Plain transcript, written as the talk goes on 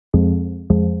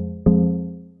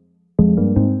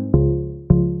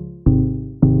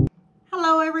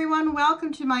everyone,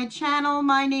 welcome to my channel.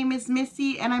 My name is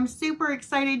Missy and I'm super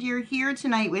excited you're here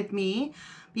tonight with me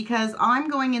because I'm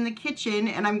going in the kitchen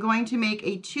and I'm going to make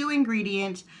a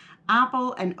 2-ingredient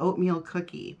apple and oatmeal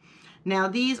cookie. Now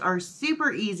these are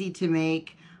super easy to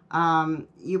make.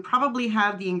 You probably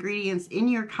have the ingredients in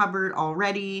your cupboard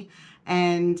already,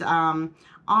 and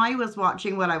I was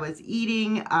watching what I was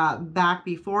eating back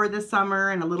before the summer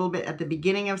and a little bit at the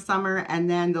beginning of summer, and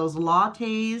then those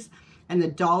lattes and the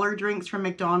dollar drinks from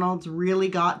McDonald's really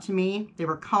got to me. They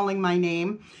were calling my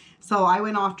name. So I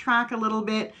went off track a little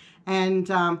bit, and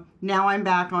now I'm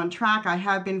back on track. I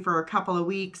have been for a couple of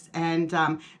weeks,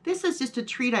 and this is just a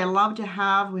treat I love to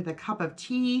have with a cup of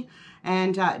tea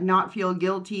and not feel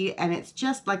guilty. And it's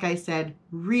just, like I said,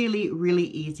 really, really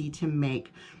easy to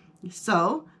make.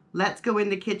 So let's go in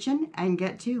the kitchen and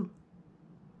get to.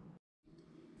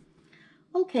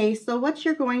 Okay, so what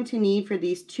you're going to need for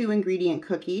these 2-ingredient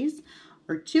cookies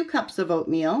are 2 cups of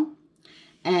oatmeal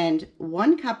and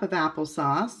 1 cup of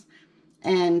applesauce,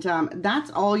 and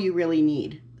that's all you really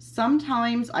need.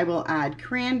 Sometimes I will add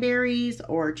cranberries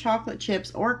or chocolate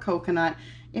chips or coconut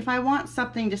if I want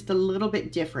something just a little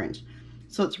bit different.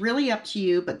 So it's really up to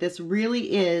you, but this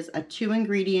really is a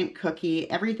 2-ingredient cookie.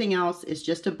 Everything else is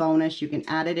just a bonus. You can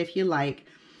add it if you like.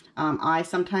 I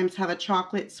sometimes have a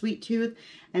chocolate sweet tooth,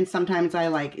 and sometimes I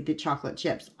like the chocolate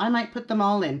chips. I might put them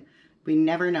all in. We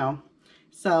never know.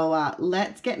 So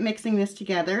let's get mixing this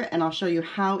together, and I'll show you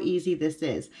how easy this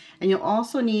is. And you'll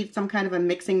also need some kind of a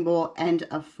mixing bowl and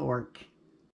a fork.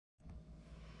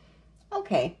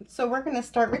 Okay, so we're going to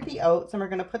start with the oats, and we're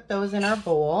going to put those in our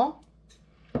bowl.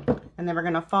 And then we're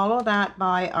going to follow that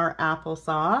by our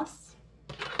applesauce.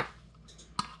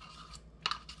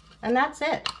 And that's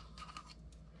it.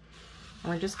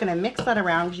 And we're just going to mix that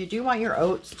around because you do want your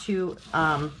oats to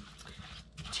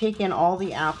take in all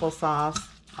the applesauce,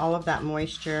 all of that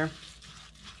moisture.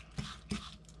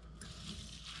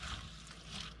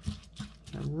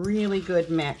 A really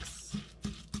good mix.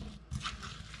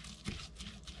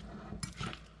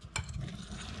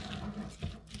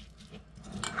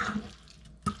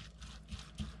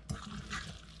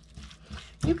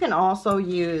 You can also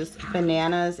use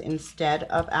bananas instead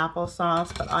of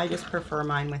applesauce, but I just prefer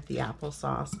mine with the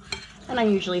applesauce, and I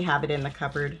usually have it in the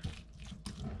cupboard.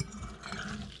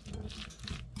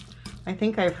 I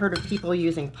think I've heard of people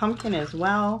using pumpkin as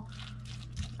well.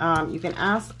 You can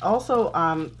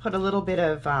also put a little bit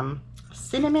of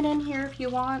cinnamon in here if you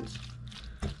want,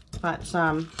 but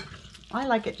I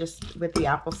like it just with the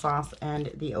applesauce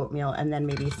and the oatmeal, and then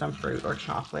maybe some fruit or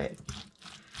chocolate.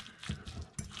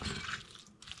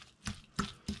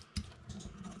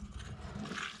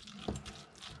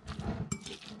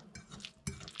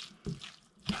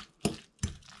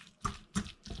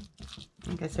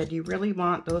 Like I said, you really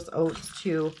want those oats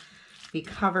to be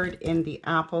covered in the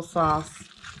applesauce.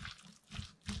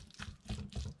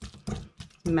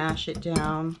 Mash it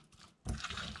down.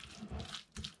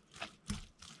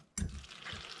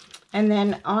 And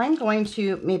then I'm going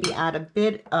to maybe add a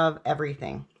bit of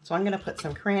everything. So I'm going to put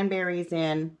some cranberries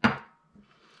in.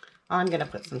 I'm going to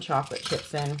put some chocolate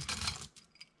chips in.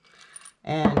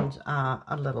 And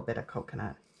a little bit of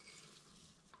coconut.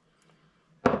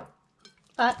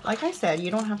 But like I said, you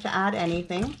don't have to add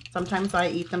anything. Sometimes I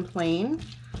eat them plain,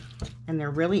 and they're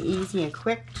really easy and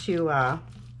quick to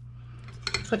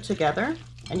put together.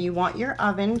 And you want your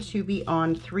oven to be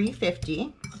on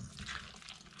 350.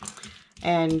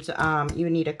 And you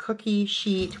need a cookie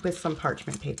sheet with some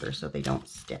parchment paper so they don't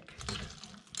stick.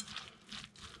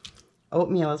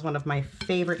 Oatmeal is one of my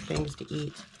favorite things to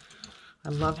eat. I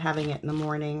love having it in the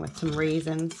morning with some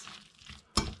raisins.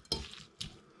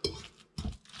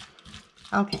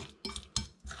 Okay,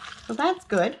 so that's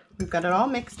good. We've got it all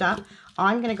mixed up.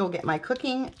 I'm going to go get my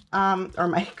cooking, or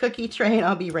my cookie tray, and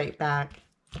I'll be right back.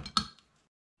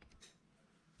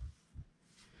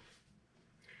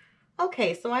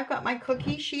 Okay, so I've got my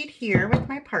cookie sheet here with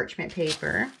my parchment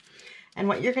paper. And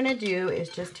what you're going to do is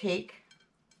just take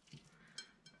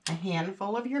a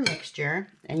handful of your mixture,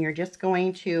 and you're just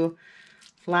going to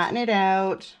flatten it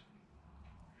out.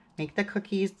 Make the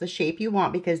cookies the shape you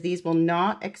want, because these will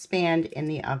not expand in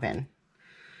the oven.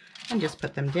 And just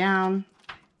put them down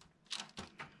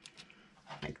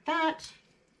like that.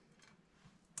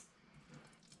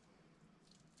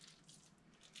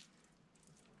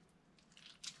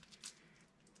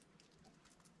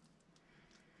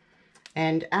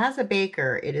 And as a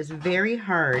baker, it is very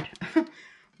hard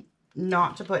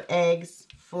not to put eggs,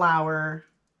 flour,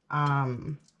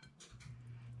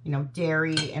 you know,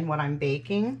 dairy in what I'm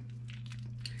baking,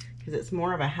 because it's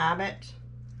more of a habit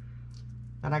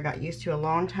that I got used to a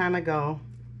long time ago.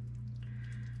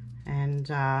 And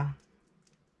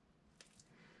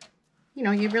you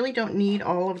know, you really don't need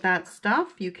all of that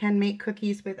stuff. You can make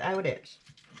cookies without it.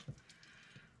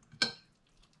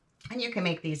 And you can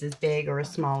make these as big or as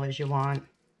small as you want.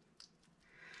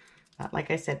 But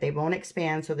like I said, they won't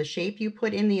expand. So the shape you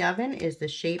put in the oven is the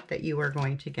shape that you are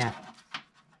going to get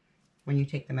when you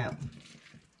take them out.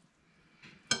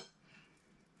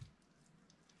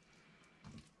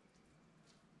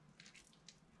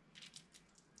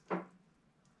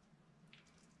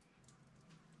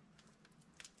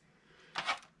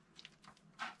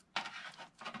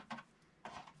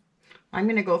 I'm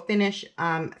going to go finish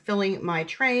filling my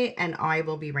tray and I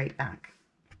will be right back.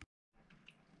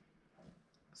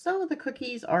 So the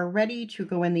cookies are ready to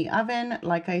go in the oven.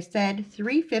 Like I said,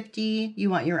 350 you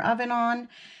want your oven on,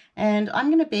 and I'm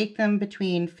going to bake them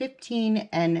between 15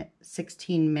 and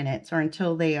 16 minutes or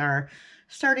until they are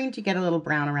starting to get a little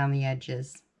brown around the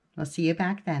edges. I'll see you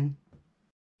back then.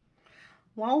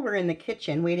 While we're in the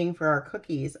kitchen waiting for our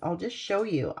cookies, I'll just show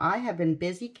you. I have been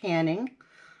busy canning.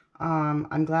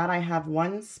 I'm glad I have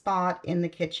one spot in the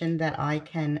kitchen that I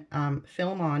can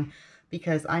film on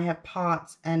because I have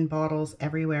pots and bottles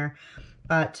everywhere.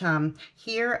 But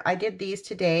here I did these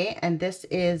today, and this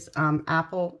is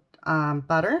apple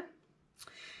butter,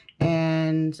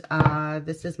 and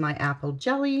this is my apple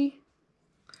jelly,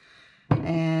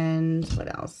 and what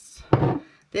else?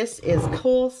 This is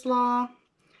coleslaw,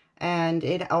 and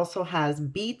it also has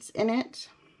beets in it.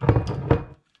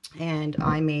 And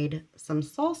I made some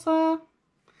salsa.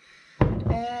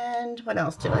 And what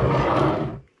else did I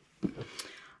make?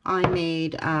 I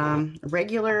made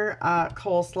regular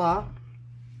coleslaw.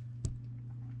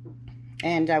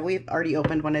 And we've already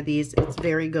opened one of these. It's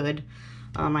very good.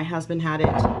 My husband had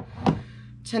it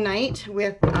tonight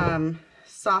with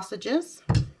sausages.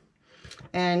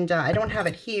 And I don't have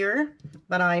it here,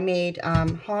 but I made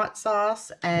hot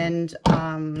sauce and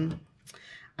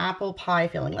apple pie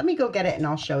filling. Let me go get it and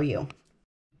I'll show you.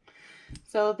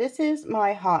 So this is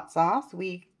my hot sauce.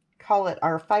 We call it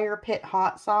our fire pit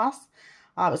hot sauce.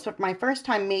 It was my first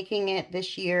time making it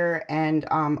this year, and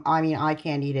I mean, I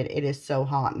can't eat it. It is so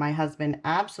hot. My husband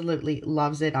absolutely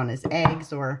loves it on his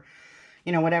eggs or,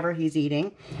 you know, whatever he's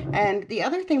eating. And the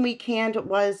other thing we canned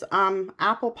was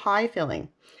apple pie filling.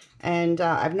 And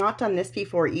I've not done this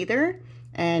before either.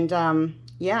 And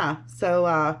yeah,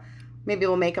 so maybe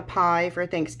we'll make a pie for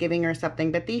Thanksgiving or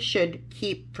something, but these should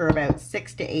keep for about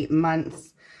 6 to 8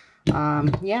 months.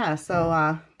 Yeah,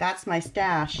 so that's my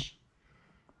stash.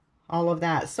 All of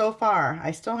that. So far, I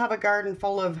still have a garden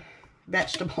full of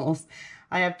vegetables.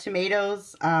 I have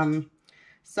tomatoes,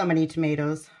 so many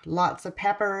tomatoes, lots of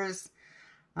peppers,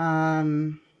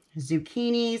 zucchinis.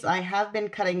 I have been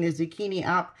cutting the zucchini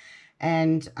up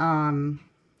and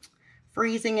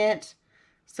freezing it,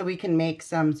 so we can make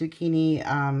some zucchini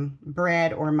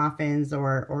bread or muffins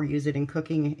or use it in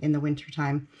cooking in the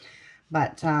wintertime.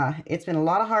 But it's been a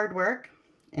lot of hard work.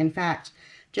 In fact,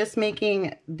 just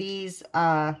making these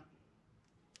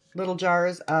little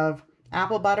jars of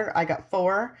apple butter, I got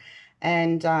 4.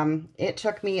 And it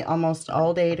took me almost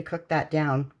all day to cook that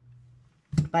down.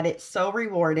 But it's so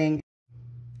rewarding.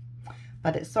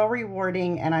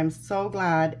 And I'm so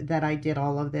glad that I did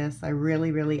all of this. I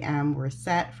really, really am. We're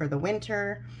set for the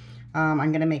winter.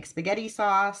 I'm going to make spaghetti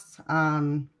sauce,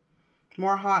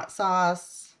 more hot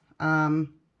sauce, and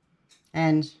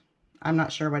I'm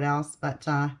not sure what else, but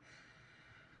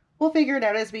we'll figure it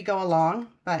out as we go along.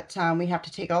 But we have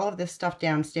to take all of this stuff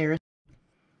downstairs.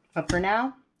 But for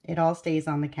now, it all stays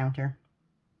on the counter.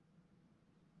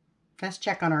 Let's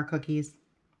check on our cookies.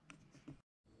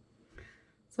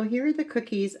 So here are the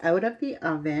cookies out of the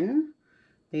oven.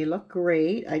 They look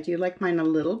great. I do like mine a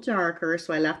little darker,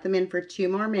 so I left them in for 2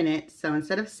 more minutes. So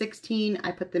instead of 16,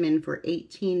 I put them in for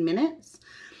 18 minutes.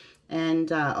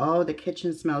 And oh, the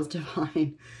kitchen smells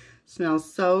divine.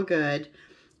 Smells so good.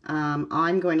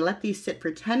 I'm going to let these sit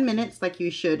for 10 minutes like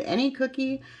you should any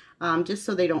cookie, just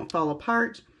so they don't fall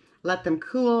apart. Let them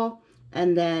cool,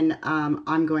 and then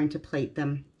I'm going to plate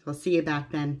them. So I'll see you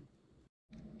back then.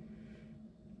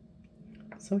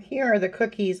 So here are the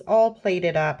cookies all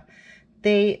plated up.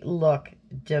 They look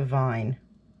divine.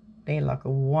 They look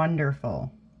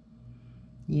wonderful.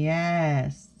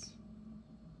 Yes.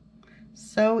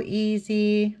 So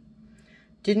easy.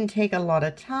 Didn't take a lot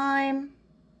of time.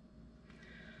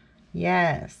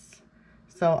 Yes.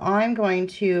 So I'm going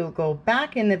to go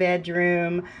back in the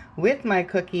bedroom with my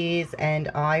cookies, and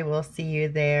I will see you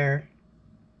there.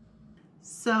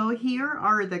 So here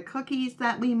are the cookies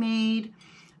that we made.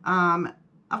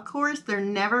 Of course, they're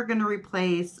never going to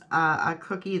replace a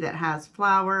cookie that has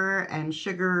flour and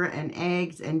sugar and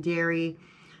eggs and dairy,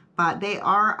 but they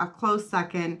are a close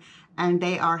second, and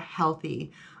they are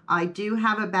healthy. I do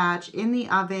have a batch in the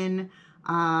oven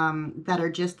that are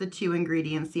just the 2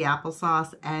 ingredients, the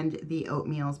applesauce and the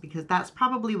oatmeals, because that's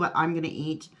probably what I'm going to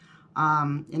eat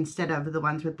instead of the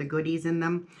ones with the goodies in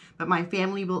them. But my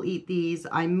family will eat these.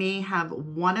 I may have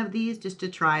one of these just to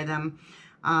try them.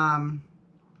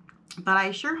 But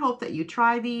I sure hope that you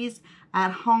try these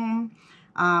at home.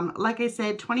 Like I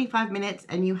said, 25 minutes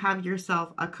and you have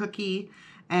yourself a cookie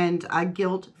and a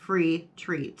guilt-free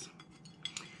treat.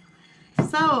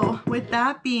 So with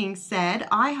that being said,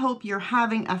 I hope you're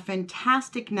having a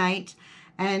fantastic night,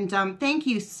 and thank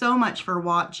you so much for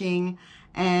watching.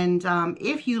 And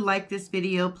if you like this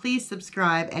video, please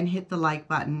subscribe and hit the like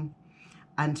button.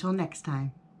 Until next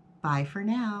time, bye for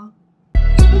now.